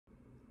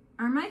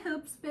Are my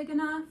hoops big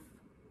enough?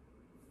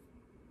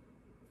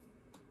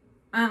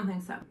 I don't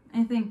think so.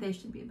 I think they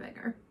should be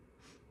bigger.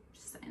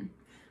 Just saying.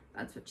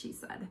 That's what she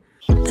said.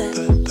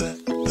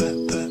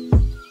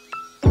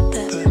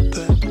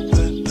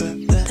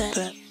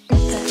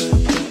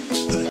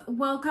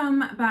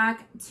 Welcome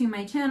back to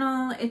my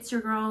channel. It's your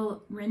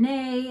girl,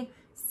 Renee,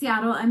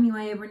 Seattle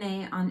MUA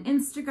Renee on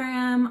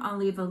Instagram. I'll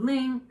leave a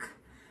link.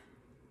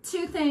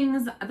 Two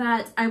things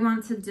that I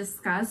want to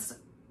discuss.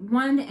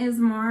 One is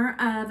more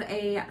of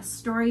a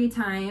story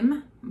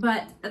time,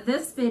 but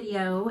this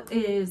video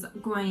is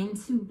going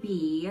to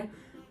be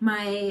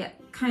my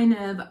kind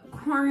of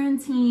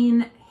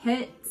quarantine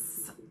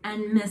hits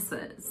and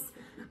misses.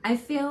 I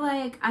feel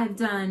like I've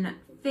done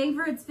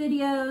favorites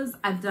videos,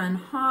 I've done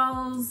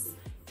hauls,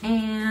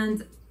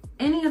 and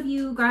any of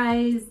you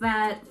guys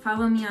that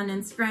follow me on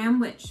Instagram,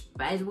 which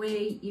by the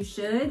way, you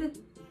should,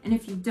 and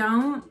if you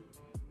don't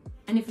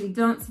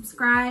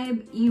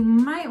subscribe, you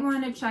might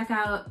want to check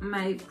out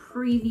my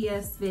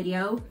previous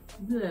video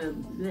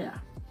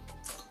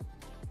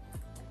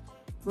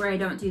where I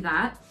don't do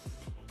that,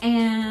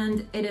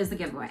 and it is a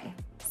giveaway.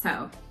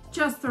 So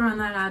just throwing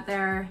that out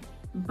there,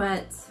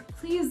 but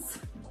please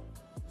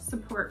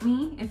support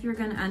me if you're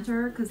gonna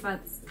enter, because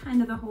that's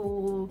kind of the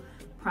whole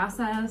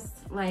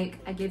process. Like,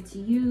 I give to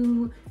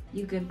you,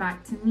 you give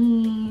back to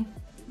me,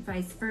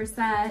 vice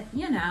versa,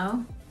 you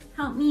know,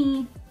 help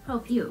me,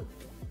 help you.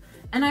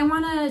 And I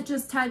wanna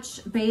just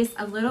touch base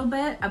a little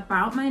bit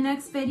about my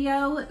next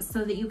video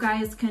so that you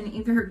guys can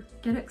either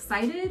get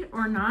excited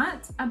or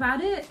not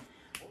about it.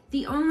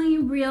 The only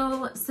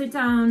real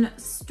sit-down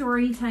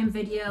story time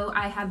video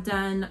I have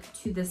done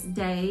to this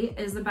day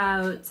is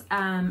about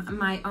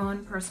my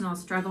own personal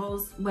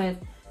struggles with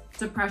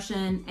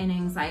depression and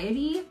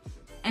anxiety.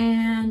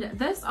 And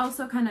this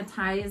also kind of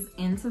ties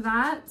into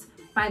that.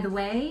 By the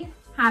way,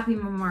 happy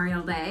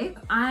Memorial Day.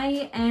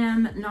 I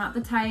am not the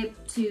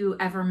type to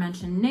ever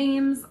mention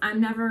names.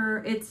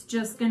 It's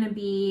just gonna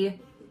be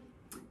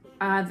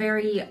a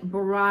very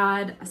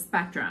broad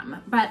spectrum.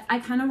 But I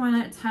kind of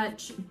want to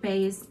touch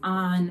base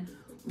on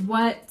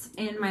what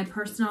in my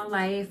personal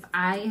life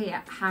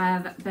I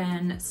have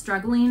been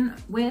struggling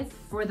with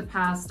for the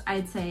past,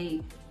 I'd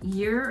say,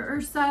 year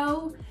or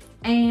so.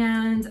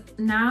 And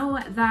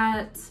now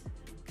that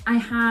I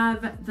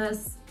have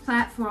this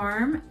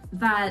platform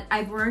that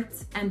I've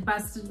worked and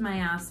busted my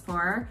ass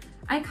for,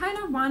 I kind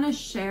of want to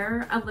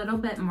share a little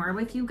bit more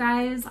with you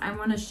guys. I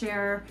want to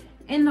share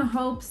in the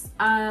hopes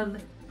of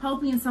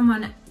helping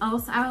someone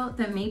else out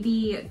that may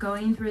be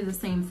going through the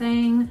same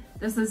thing.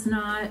 This is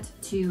not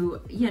to,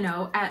 you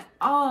know, at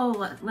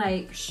all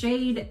like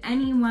shade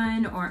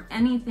anyone or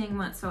anything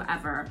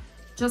whatsoever.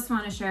 Just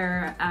want to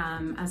share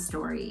a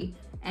story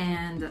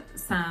and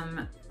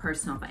some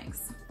personal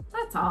things.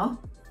 That's all.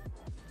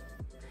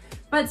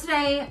 But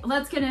today,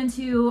 let's get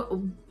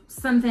into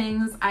some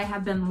things I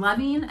have been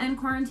loving in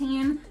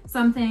quarantine.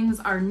 Some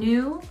things are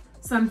new.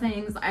 Some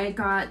things I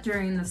got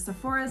during the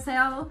Sephora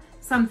sale.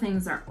 Some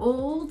things are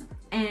old,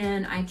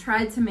 and I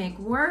tried to make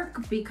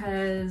work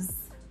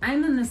because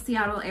I'm in the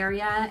Seattle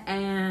area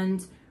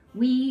and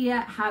we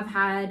have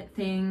had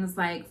things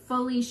like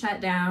fully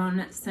shut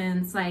down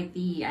since like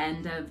the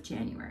end of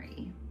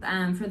January.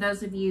 For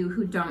those of you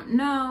who don't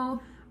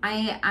know,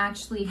 I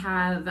actually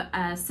have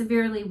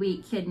severely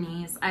weak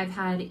kidneys. I've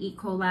had E.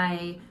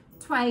 coli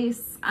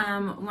twice.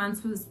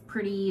 Once was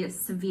pretty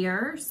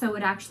severe, so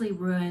it actually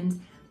ruined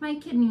my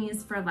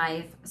kidneys for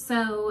life.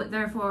 So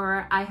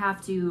therefore, I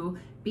have to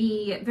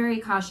be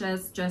very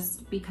cautious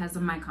just because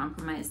of my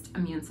compromised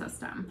immune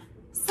system.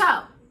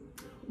 So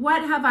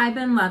what have I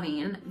been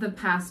loving the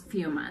past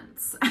few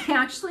months? I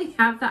actually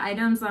have the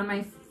items on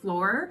my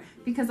floor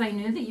because I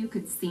knew that you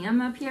could see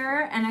them up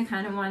here, and I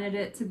kind of wanted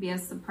it to be a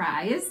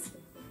surprise.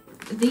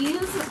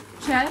 These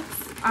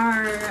chips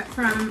are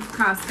from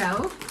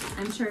Costco.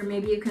 I'm sure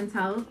maybe you can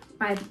tell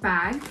by the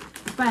bag,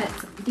 but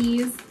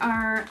these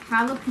are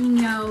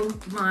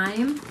jalapeno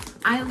lime.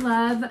 I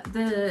love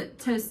the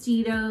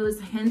Tostitos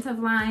hint of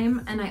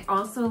lime, and I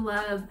also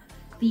love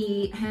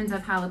the hint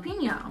of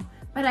jalapeno,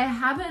 but I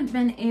haven't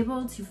been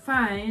able to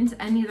find,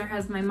 and neither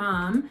has my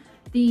mom,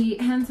 the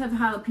hint of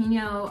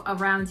jalapeno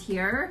around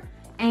here.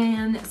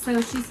 And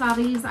so she saw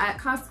these at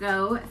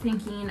Costco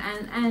thinking,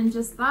 and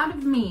just thought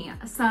of me.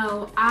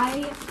 So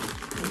I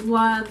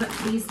love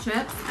these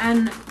chips.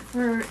 And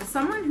for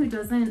someone who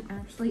doesn't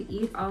actually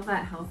eat all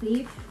that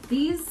healthy,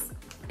 these,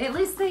 at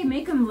least they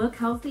make them look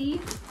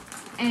healthy.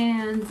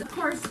 And of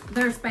course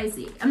they're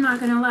spicy, I'm not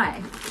gonna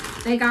lie.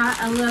 They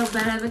got a little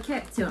bit of a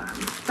kick to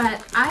them,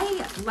 but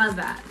I love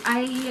that.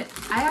 I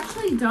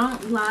actually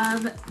don't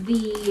love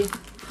the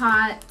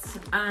hot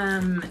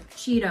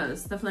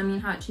Cheetos, the flaming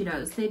hot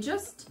Cheetos. They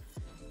just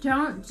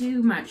don't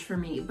do much for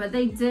me, but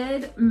they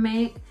did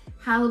make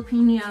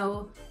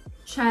jalapeno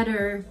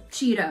cheddar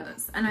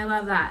Cheetos, and I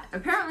love that.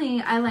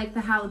 Apparently I like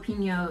the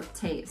jalapeno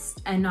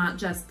taste and not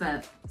just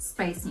the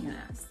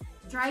spiciness.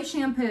 Dry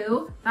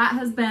shampoo, that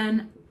has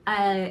been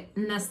a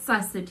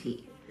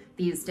necessity.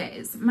 these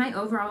days. My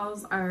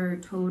overalls are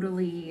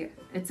totally,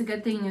 it's a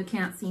good thing you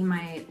can't see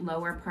my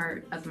lower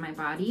part of my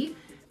body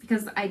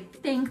because I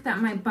think that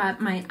my butt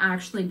might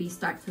actually be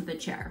stuck to the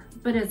chair,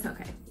 but it's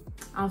okay.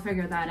 I'll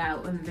figure that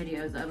out when the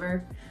video's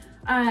over.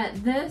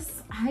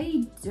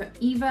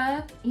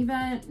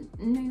 Eva,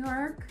 New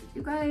York,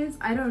 you guys,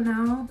 I don't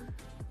know.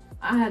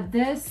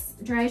 This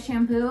dry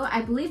shampoo,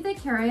 I believe they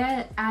carry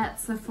it at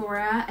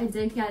Sephora. I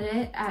did get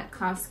it at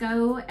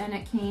Costco, and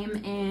it came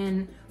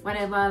in, what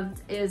I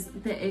loved is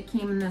that it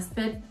came in this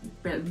big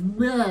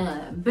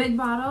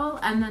bottle,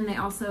 and then they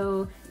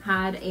also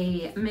had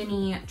a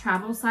mini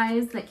travel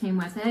size that came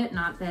with it.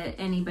 Not that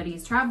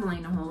anybody's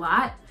traveling a whole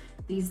lot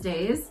these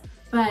days,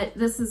 but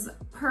this is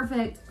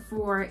perfect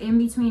for in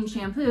between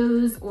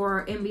shampoos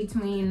or in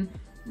between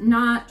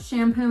not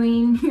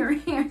shampooing your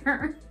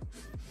hair.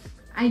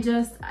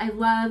 I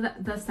love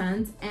the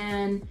scent,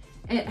 and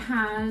it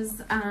has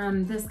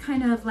this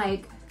kind of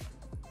like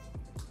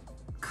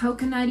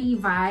coconutty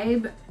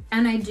vibe,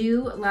 and I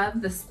do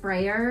love the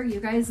sprayer. You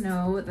guys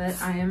know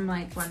that I am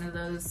like one of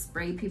those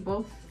spray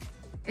people.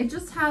 It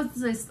just has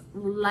this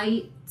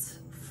light,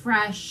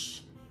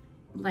 fresh,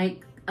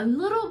 like a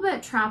little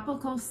bit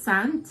tropical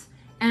scent,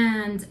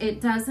 and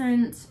it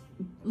doesn't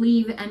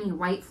leave any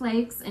white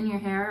flakes in your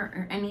hair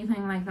or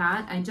anything like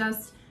that. I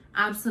just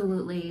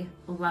absolutely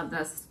love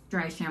this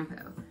dry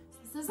shampoo.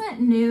 This isn't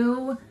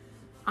new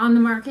on the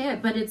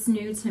market, but it's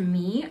new to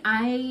me.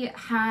 I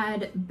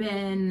had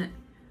been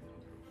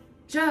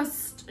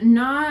just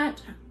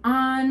not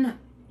on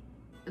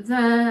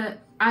the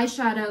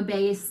eyeshadow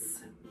base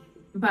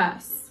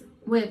bus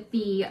with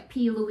the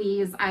P.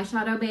 Louise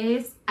eyeshadow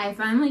base. I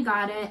finally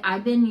got it.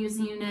 I've been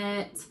using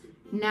it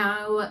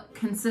now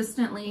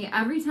consistently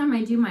every time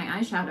I do my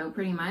eyeshadow,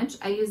 pretty much.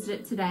 I used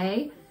it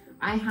today.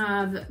 I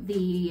have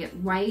the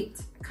white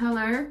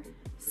color.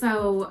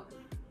 So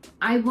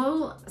I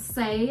will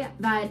say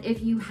that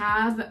if you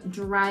have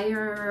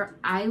drier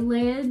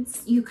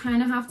eyelids, you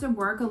kind of have to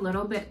work a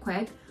little bit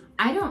quick.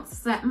 I don't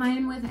set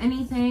mine with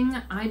anything.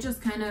 I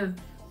just kind of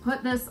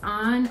put this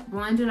on,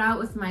 blend it out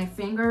with my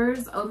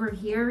fingers over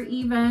here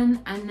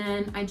even, and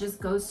then I just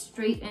go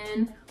straight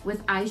in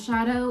with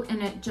eyeshadow,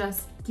 and it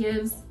just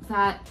gives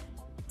that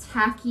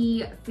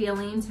tacky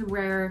feeling to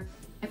where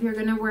if you're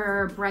gonna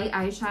wear bright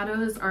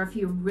eyeshadows, or if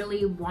you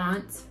really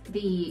want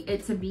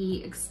it to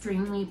be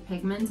extremely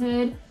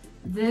pigmented,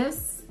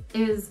 this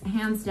is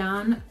hands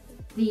down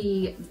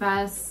the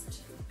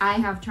best I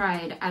have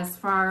tried as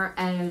far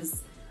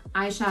as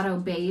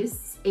eyeshadow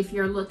base. If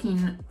you're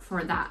looking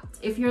for that,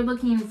 if you're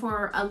looking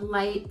for a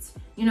light,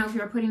 you know, if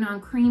you're putting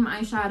on cream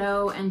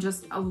eyeshadow and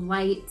just a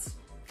light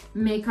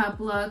makeup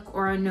look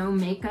or a no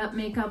makeup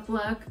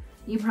look,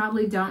 you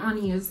probably don't want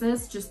to use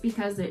this just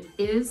because it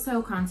is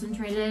so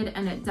concentrated,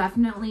 and it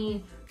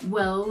definitely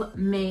will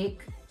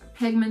make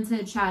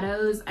pigmented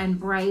shadows and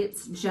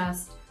brights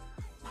just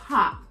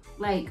pop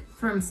like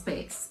from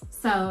space.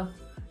 So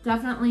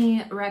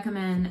definitely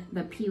recommend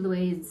the P.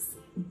 Louise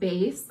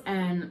base,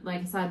 and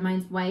like I said,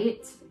 mine's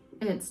white.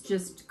 It's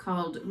just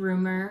called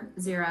Rumor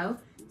Zero,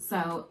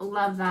 so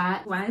love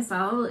that.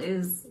 YSL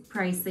is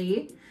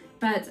pricey,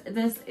 but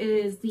this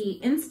is the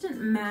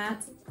Instant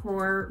Matte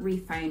Pore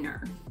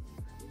Refiner.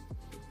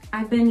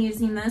 I've been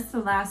using this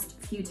the last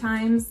few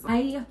times.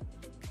 I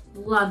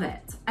love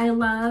it. I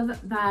love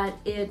that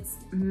it's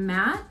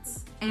matte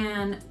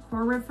and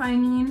pore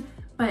refining,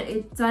 but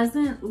it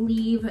doesn't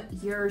leave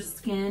your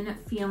skin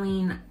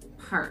feeling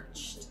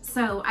parched.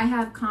 So I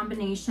have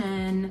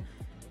combination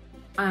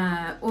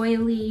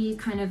oily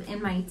kind of in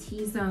my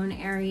T-zone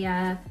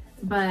area,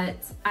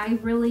 but I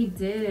really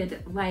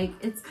did like,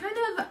 it's kind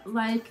of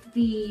like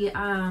the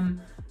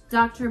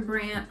Dr.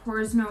 Brandt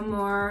Pores No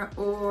More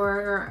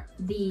or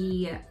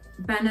the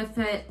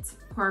Benefit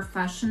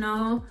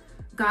Professional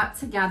got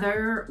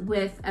together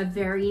with a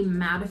very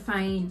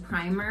mattifying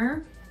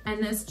primer,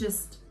 and this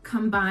just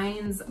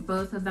combines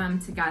both of them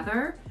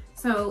together.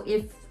 So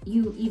if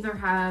you either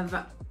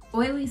have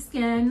oily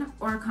skin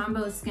or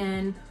combo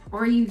skin,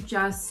 or you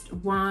just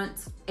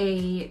want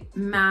a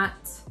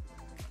matte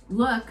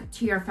look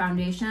to your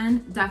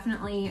foundation,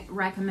 definitely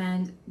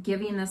recommend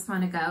giving this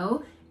one a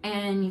go.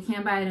 And you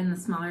can buy it in the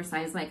smaller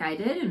size like I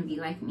did and be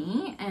like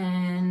me,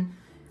 and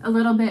a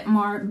little bit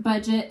more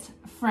budget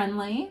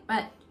friendly.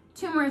 But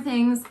two more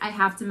things I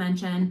have to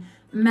mention.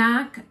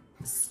 MAC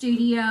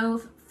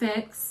Studio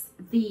Fix,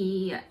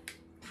 the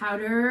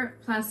powder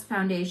plus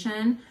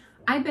foundation.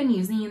 I've been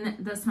using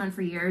this one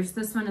for years.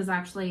 This one is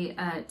actually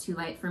too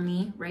light for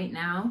me right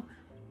now,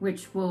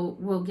 which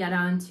we'll get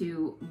on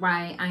to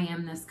why I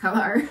am this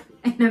color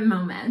in a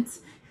moment.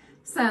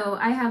 So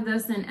I have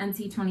this in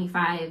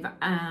NC25.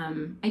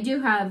 I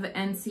do have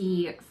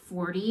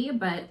NC40,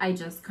 but I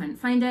just couldn't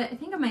find it. I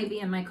think it might be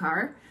in my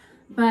car,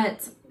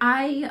 but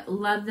I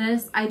love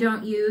this. I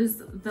don't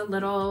use the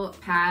little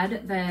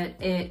pad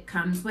that it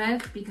comes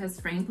with because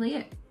frankly,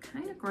 it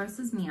kind of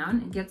grosses me out.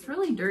 It gets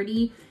really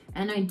dirty,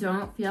 and I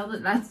don't feel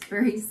that that's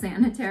very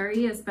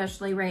sanitary,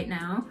 especially right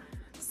now.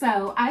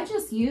 So I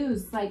just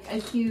use like a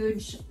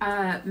huge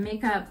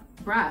makeup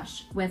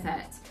brush with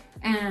it.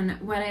 And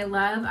what I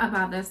love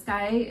about this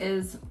guy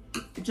is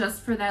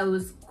just for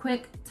those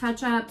quick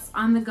touch-ups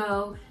on the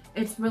go,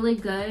 it's really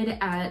good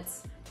at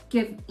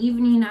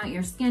evening out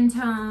your skin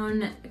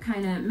tone,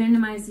 kind of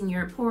minimizing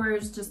your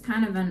pores, just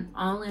kind of an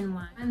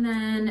all-in-one. And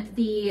then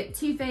the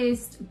Too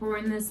Faced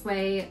Born This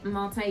Way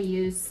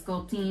Multi-Use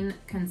Sculpting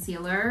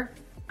Concealer.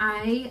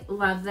 I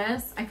love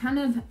this. I kind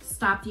of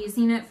stopped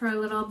using it for a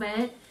little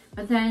bit,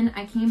 but then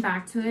I came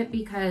back to it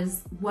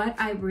because what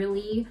I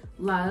really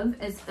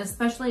love is,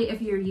 especially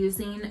if you're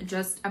using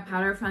just a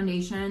powder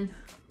foundation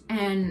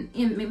and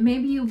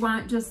maybe you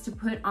want just to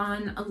put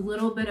on a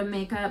little bit of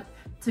makeup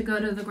to go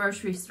to the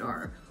grocery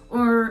store,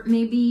 or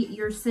maybe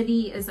your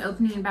city is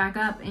opening back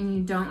up and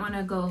you don't want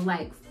to go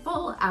like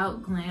full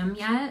out glam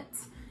yet.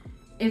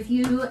 If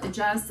you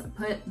just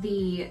put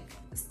the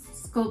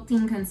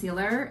sculpting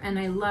concealer, and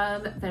I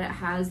love that it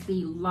has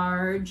the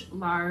large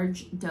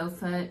doe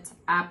foot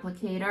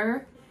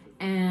applicator,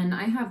 and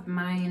I have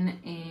mine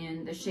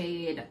in the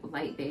shade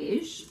light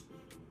beige,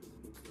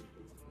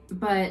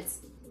 but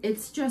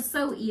it's just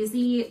so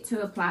easy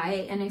to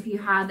apply. And if you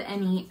have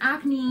any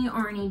acne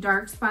or any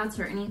dark spots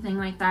or anything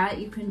like that,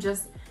 you can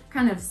just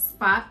kind of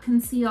spot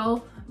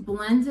conceal,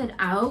 blend it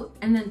out,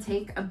 and then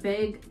take a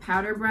big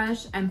powder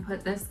brush and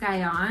put this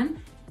guy on,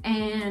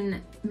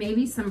 and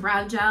maybe some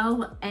brow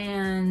gel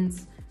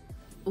and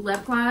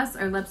lip gloss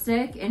or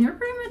lipstick, and you're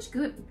pretty much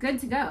good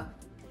to go.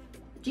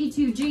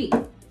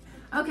 G2G.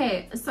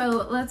 Okay, so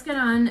let's get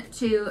on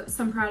to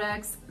some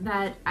products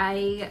that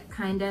I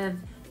kind of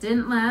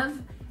didn't love,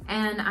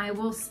 and I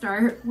will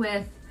start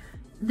with,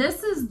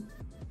 this is a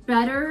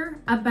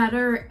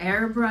better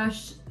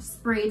airbrush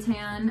spray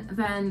tan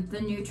than the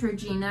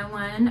Neutrogena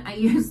one I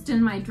used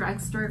in my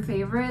drugstore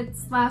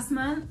favorites last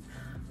month.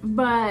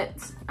 But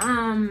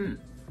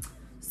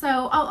so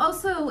I'll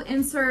also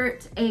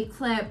insert a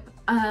clip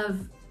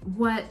of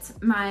what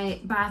my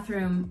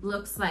bathroom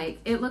looks like.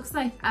 It looks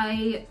like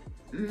I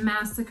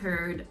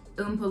massacred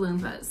Oompa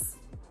Loompas.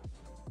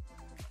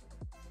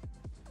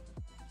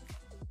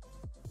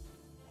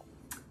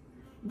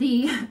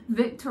 The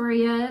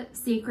Victoria's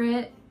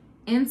Secret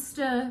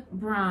Insta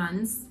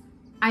Bronze,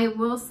 I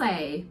will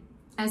say,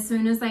 as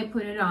soon as I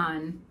put it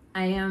on,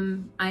 I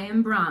am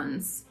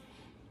bronze.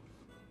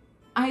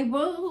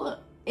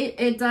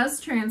 It does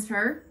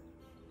transfer,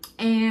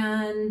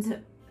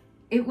 and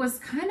it was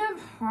kind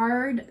of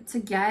hard to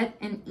get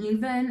an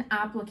even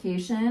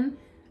application.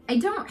 I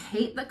don't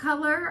hate the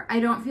color. I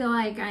don't feel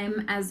like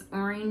I'm as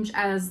orange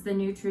as the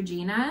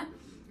Neutrogena,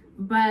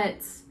 but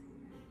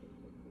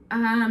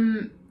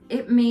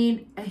it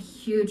made a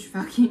huge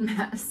fucking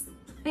mess.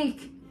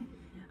 Like,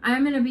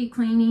 I'm gonna be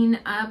cleaning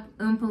up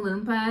Oompa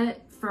Loompa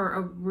for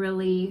a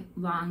really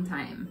long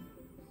time.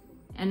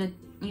 And it,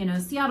 you know,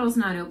 Seattle's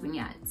not open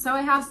yet, so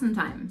I have some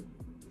time.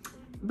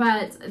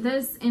 But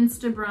this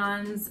Insta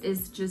Bronze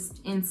is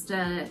just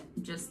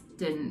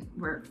didn't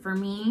work for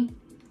me.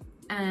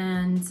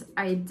 And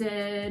I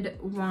did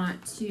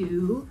want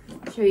to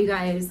show you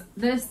guys,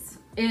 this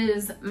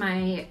is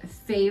my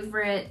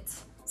favorite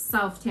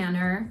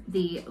self-tanner,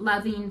 the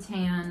Loving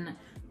Tan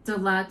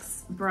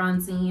Deluxe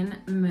Bronzing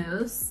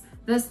Mousse.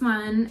 This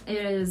one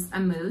is a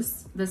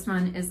mousse, this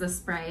one is a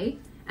spray.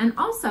 And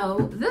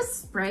also this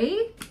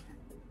spray,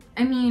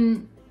 I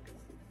mean,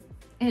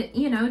 it,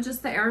 you know,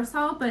 just the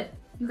aerosol, but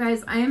you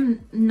guys, I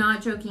am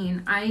not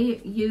joking.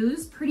 I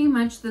used pretty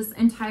much this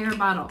entire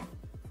bottle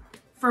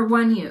for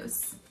one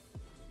use.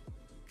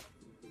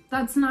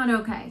 That's not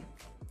okay.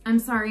 I'm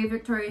sorry,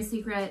 Victoria's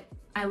Secret.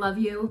 I love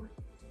you.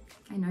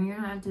 I know you're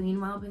not doing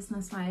well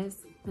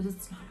business-wise, but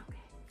it's not okay.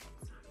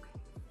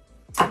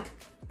 It's not okay.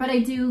 But I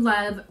do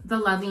love the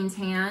Loving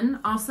Tan.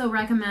 Also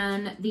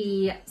recommend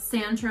the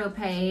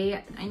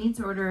Saint-Tropez. I need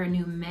to order a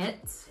new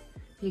mitt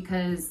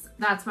because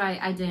that's why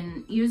I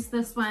didn't use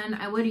this one.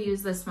 I would have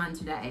used this one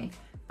today,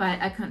 but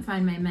I couldn't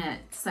find my mitt,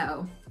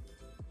 so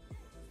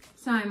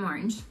I'm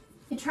orange.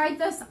 I tried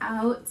this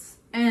out,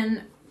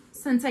 and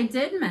since I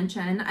did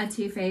mention a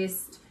Too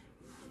Faced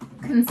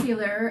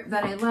concealer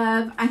that I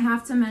love, I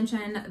have to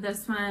mention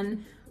this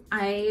one.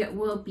 I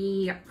will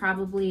be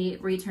probably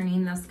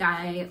returning this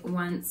guy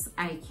once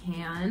I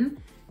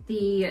can.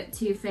 The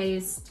Too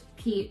Faced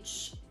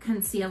Peach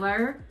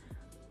Concealer.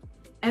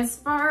 As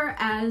far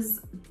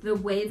as the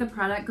way the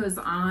product goes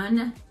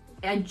on,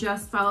 I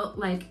just felt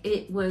like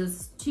it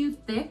was too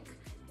thick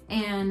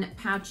and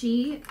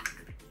patchy.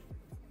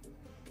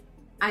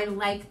 I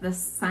like the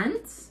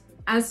scent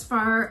as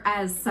far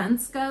as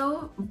scents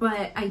go,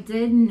 but I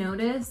did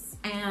notice,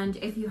 and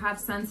if you have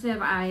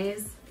sensitive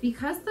eyes,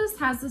 because this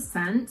has a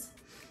scent,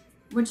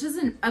 which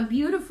isn't a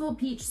beautiful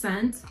peach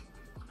scent,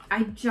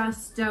 I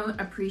just don't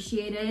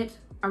appreciate it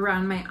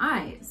around my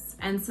eyes.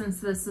 And since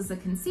this is a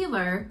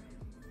concealer,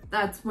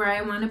 that's where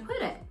I want to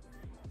put it.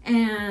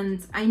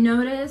 And I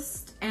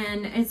noticed,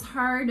 and it's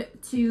hard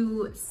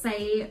to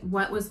say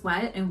what was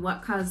what and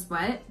what caused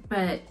what,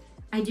 but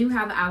I do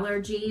have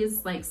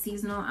allergies, like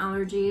seasonal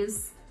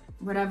allergies.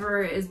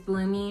 Whatever is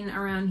blooming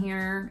around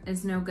here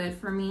is no good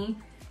for me.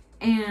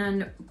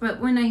 But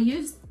when I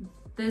used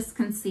this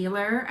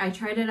concealer. I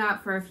tried it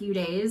out for a few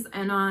days,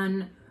 and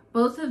on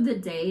both of the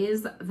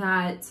days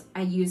that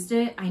I used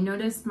it, I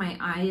noticed my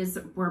eyes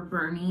were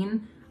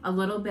burning a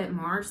little bit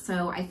more.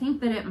 So I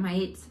think that it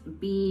might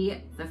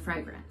be the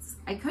fragrance.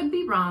 I could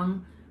be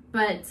wrong,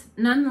 but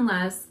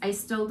nonetheless, I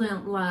still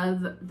didn't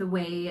love the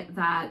way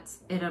that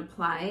it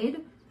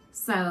applied.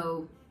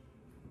 So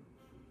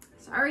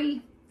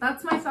sorry,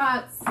 that's my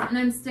thoughts, and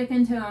I'm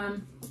sticking to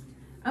them.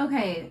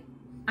 Okay,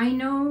 I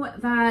know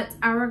that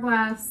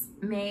Hourglass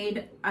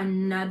made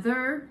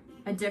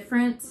a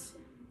different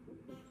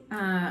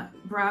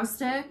brow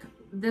stick.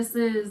 This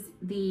is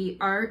the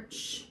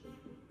Arch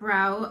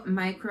Brow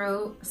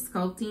Micro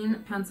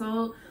Sculpting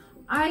Pencil.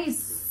 I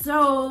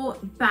so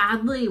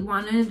badly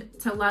wanted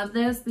to love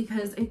this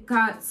because it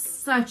got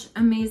such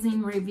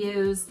amazing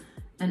reviews,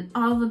 and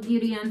all the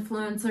beauty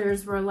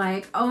influencers were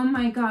like, oh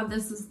my God,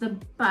 this is the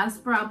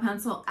best brow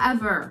pencil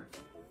ever.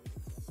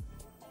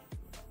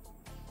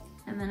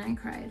 And then I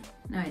cried.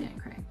 No, I didn't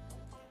cry.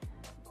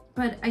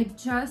 But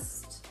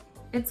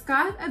it's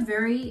got a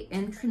very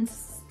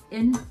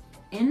interesting,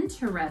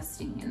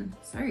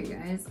 sorry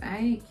guys,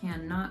 I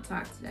cannot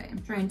talk today.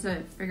 I'm trying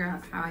to figure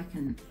out how I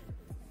can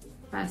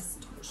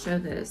best show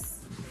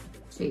this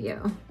to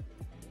you.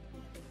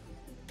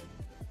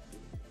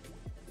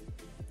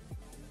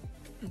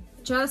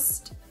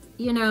 Just,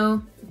 you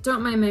know,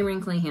 don't mind my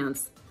wrinkly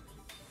hands.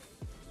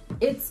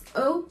 It's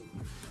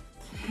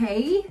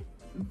okay,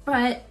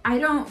 but I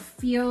don't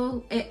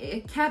feel,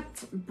 it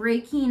kept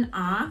breaking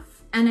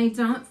off, and I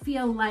don't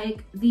feel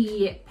like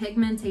the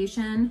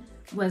pigmentation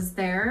was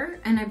there.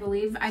 And I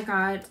believe I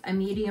got a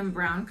medium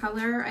brown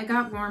color. I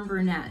got warm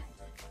brunette.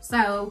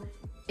 So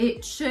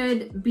it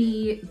should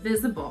be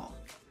visible,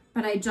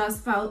 but I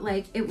just felt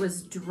like it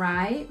was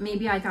dry.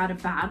 Maybe I got a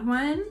bad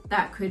one,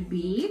 that could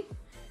be.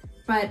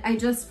 But I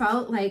just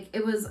felt like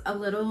it was a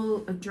little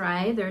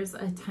dry. There's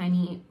a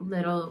tiny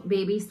little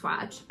baby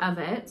swatch of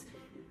it.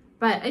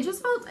 But I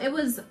just felt it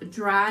was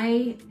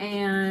dry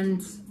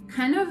and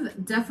kind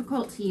of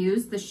difficult to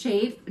use. The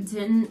shape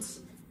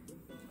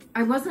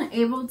I wasn't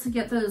able to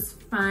get those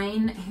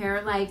fine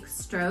hair-like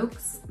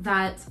strokes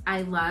that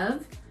I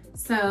love.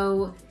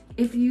 So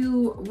if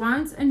you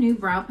want a new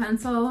brow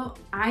pencil,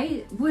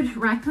 I would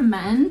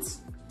recommend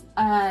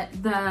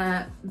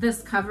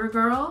this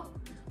CoverGirl,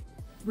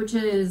 which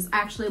is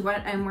actually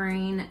what I'm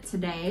wearing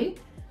today.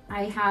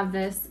 I have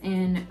this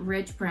in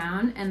rich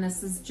brown, and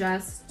this is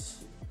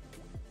just,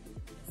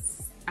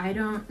 I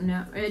don't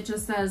know, it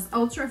just says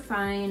ultra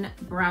fine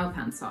brow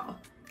pencil.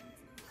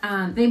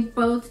 They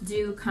both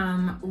do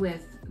come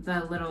with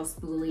the little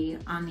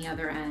spoolie on the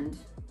other end,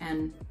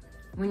 and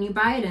when you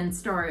buy it in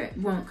store, it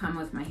won't come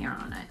with my hair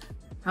on it,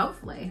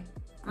 hopefully.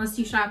 Unless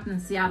you shop in the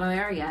Seattle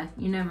area,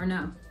 you never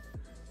know.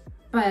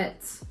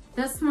 But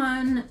this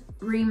one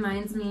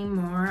reminds me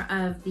more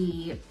of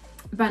the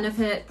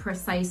Benefit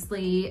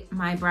Precisely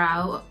My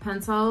Brow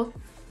Pencil.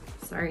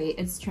 Sorry,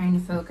 it's trying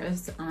to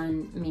focus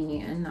on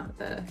me and not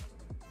the,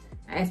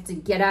 I have to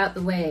get out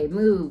the way,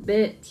 move,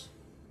 bitch.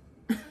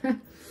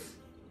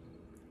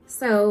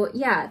 So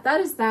yeah,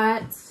 that is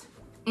that.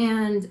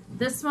 And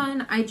this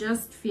one I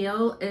just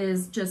feel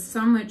is just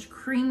so much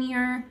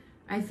creamier.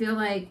 I feel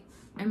like,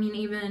 I mean,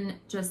 even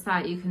just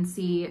that you can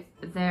see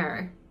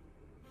there,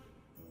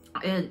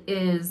 it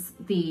is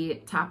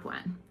the top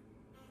one.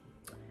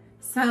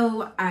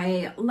 So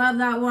I love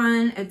that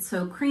one. It's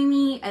so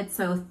creamy, it's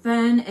so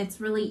thin, it's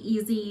really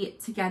easy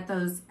to get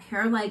those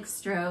hair-like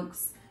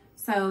strokes.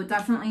 So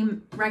definitely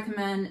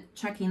recommend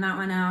checking that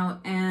one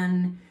out.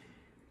 And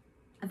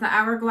the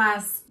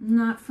Hourglass,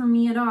 not for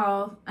me at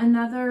all.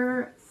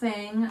 Another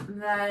thing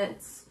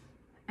that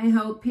I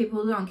hope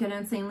people don't get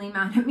insanely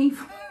mad at me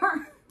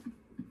for.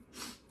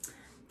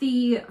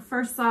 The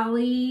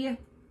Versali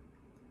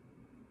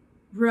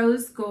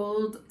Rose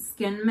Gold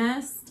Skin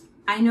Mist.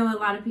 I know a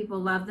lot of people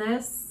love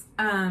this,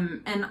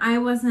 and I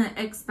wasn't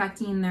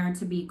expecting there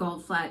to be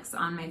gold flecks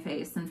on my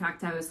face. In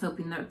fact, I was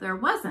hoping that there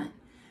wasn't.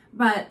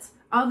 But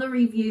all the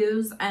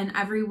reviews and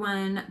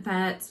everyone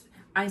that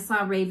I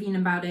saw raving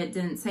about it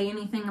didn't say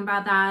anything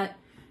about that.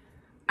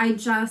 I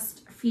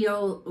just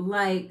feel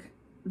like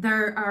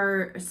there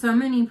are so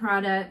many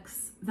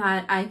products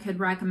that I could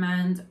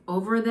recommend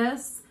over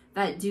this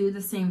that do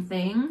the same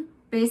thing,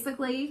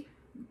 basically,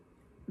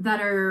 that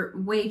are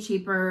way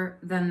cheaper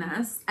than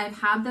this. I've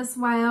had this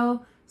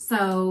while,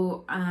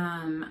 so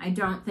I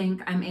don't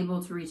think I'm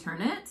able to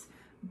return it,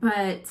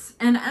 but,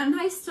 and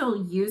I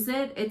still use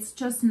it. It's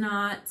just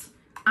not,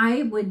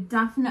 I would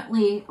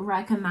definitely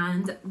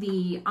recommend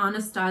the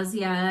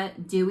Anastasia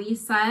Dewy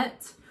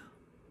set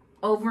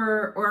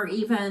over, or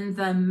even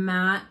the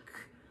MAC,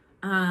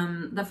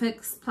 the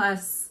Fix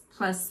Plus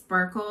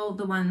Sparkle,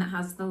 the one that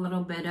has the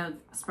little bit of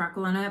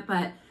sparkle in it.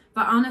 But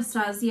the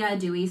Anastasia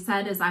Dewy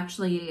set is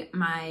actually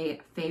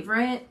my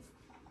favorite.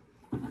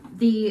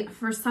 The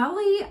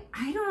Versali,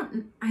 I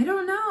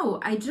don't know.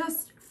 I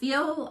just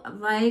feel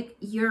like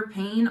you're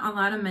paying a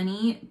lot of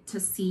money to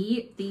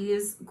see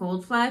these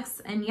gold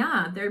flecks, and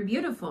yeah, they're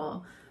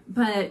beautiful,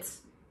 but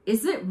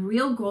is it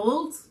real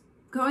gold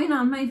going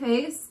on my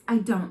face? I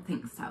don't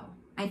think so.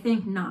 I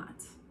think not.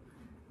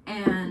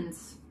 And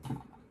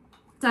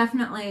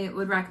definitely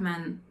would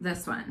recommend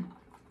this one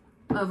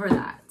over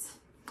that.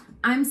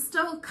 I'm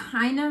still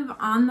kind of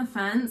on the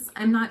fence.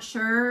 I'm not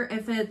sure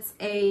if it's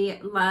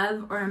a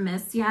love or a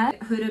miss yet.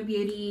 Huda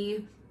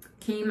Beauty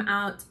came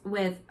out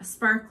with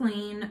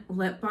sparkling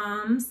lip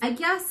balms. I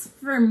guess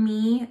for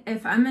me,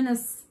 if I'm gonna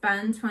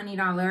spend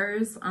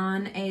 $20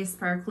 on a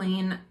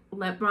sparkling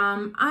lip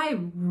balm, I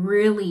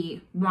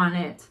really want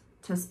it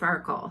to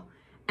sparkle.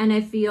 And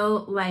I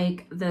feel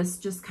like this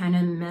just kind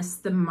of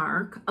missed the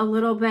mark a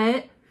little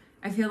bit.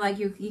 I feel like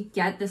you could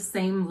get the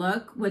same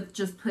look with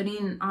just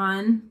putting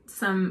on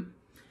some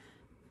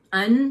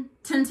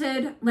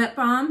untinted lip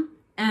balm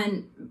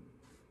and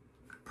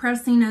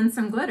pressing in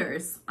some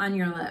glitters on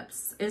your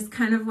lips is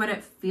kind of what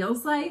it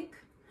feels like.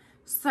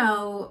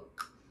 So,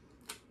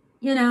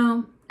 you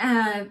know,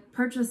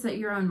 purchase at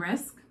your own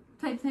risk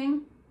type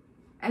thing.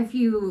 If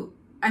you,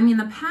 I mean,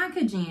 the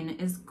packaging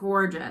is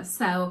gorgeous,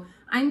 so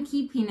I'm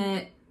keeping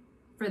it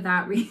for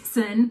that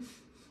reason.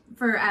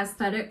 For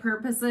aesthetic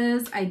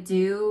purposes, I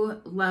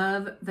do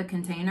love the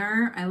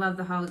container. I love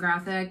the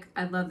holographic.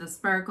 I love the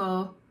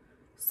sparkle.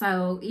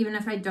 So even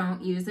if I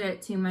don't use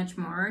it too much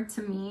more,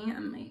 to me,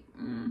 I'm like,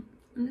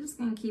 I'm just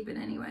gonna keep it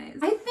anyways.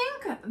 I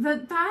think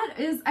that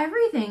is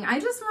everything. I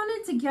just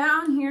wanted to get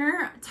on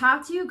here,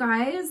 talk to you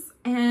guys,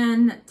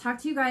 and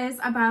talk to you guys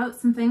about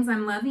some things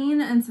I'm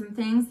loving and some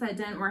things that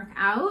didn't work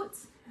out.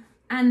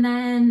 And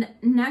then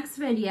next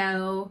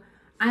video,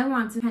 I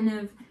want to kind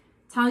of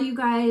tell you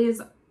guys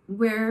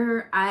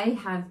where I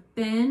have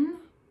been,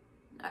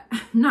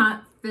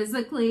 not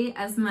physically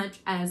as much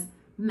as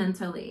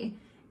mentally,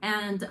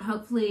 and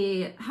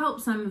hopefully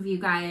help some of you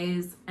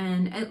guys,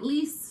 and at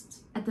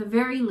the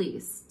very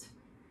least,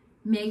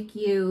 make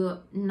you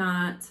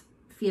not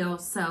feel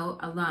so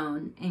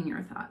alone in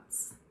your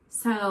thoughts.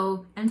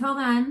 So until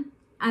then,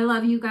 I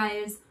love you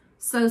guys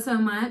so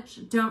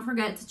much. Don't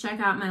forget to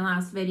check out my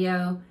last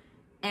video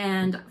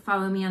and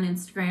follow me on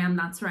Instagram.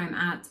 That's where I'm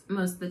at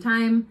most of the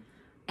time.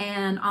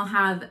 And I'll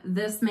have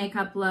this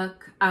makeup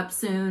look up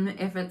soon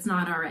if it's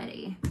not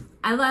already.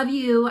 I love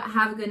you.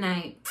 Have a good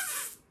night.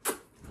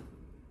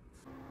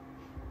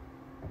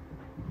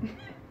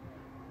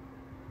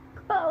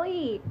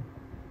 Chloe.